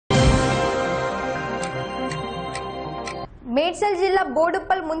మేడ్చల్ జిల్లా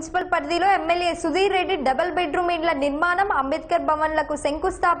బోడుప్పల్ మున్సిపల్ పరిధిలో MLA Sudheer Reddy double bedroom ఇండ్ల నిర్మాణం, అంబేద్కర్ భవన్లకు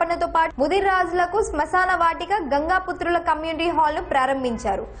శంకుస్థాపనతో పాటు ముదిరాజులకు శ్మశాన వాటిక, గంగాపుత్రుల కమ్యూనిటీ హాల్ ను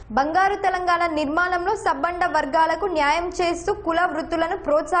ప్రారంభించారు. బంగారు తెలంగాణ నిర్మాణంలో సబ్బండ వర్గాలకు న్యాయం చేస్తూ కుల వృత్తులను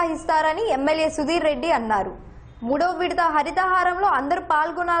ప్రోత్సహిస్తారని ఎమ్మెల్యే సుధీర్ రెడ్డి అన్నారు. మూడో విడత హరితహారంలో అందరూ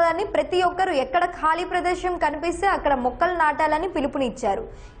పాల్గొనాలని, ప్రతి ఒక్కరూ ఎక్కడ ఖాళీ ప్రదేశం కనిపిస్తే అక్కడ మొక్కలు నాటాలని పిలుపునిచ్చారు.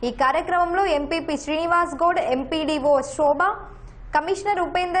 ఈ కార్యక్రమంలో ఎంపీపీ శ్రీనివాస్ గౌడ్, ఎంపీడీఓ శోభ, కమిషనర్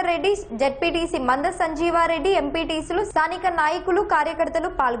ఉపేందర్ రెడ్డి, జెడ్పీటీసీ మంద సంజీవారెడ్డి, ఎంపీటీసీలు, స్థానిక నాయకులు,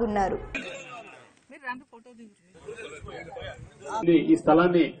 కార్యకర్తలు పాల్గొన్నారు. ఈ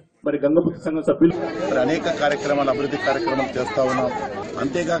స్థలాన్ని మరి గంగపుత్ర సంఘం సభ్యులు అనేక కార్యక్రమాలు, అభివృద్ధి కార్యక్రమాలు చేస్తా ఉన్నాం.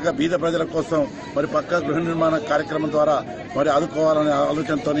 అంతేకాక బీద ప్రజల కోసం మరి పక్కా గృహ నిర్మాణ కార్యక్రమం ద్వారా మరి ఆదుకోవాలనే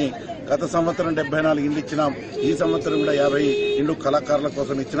ఆలోచనతో గత సంవత్సరం 74 ఇండ్లు ఇచ్చినాం. ఈ సంవత్సరం కూడా 50 ఇండ్లు కళాకారుల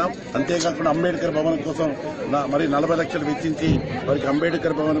కోసం ఇచ్చినాం. అంతేకాకుండా అంబేద్కర్ భవనం కోసం మరి 40 లక్షలు వెచ్చించి వారికి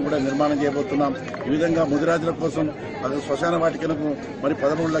అంబేద్కర్ భవనం కూడా నిర్మాణం చేయబోతున్నాం. ఈ విధంగా ముదిరాజుల కోసం శ్మశాన వాటికలకు మరి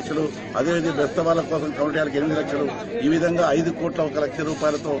 13 లక్షలు, అదేవిధంగా బెస్తవాళ్ల కోసం కమిటీలకు 8 లక్షలు, ఈ విధంగా 5 కోట్ల 1 లక్ష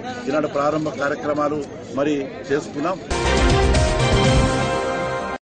రూపాయలతో ఈనాడు ప్రారంభ కార్యక్రమాలు మరి చేసుకున్నాం.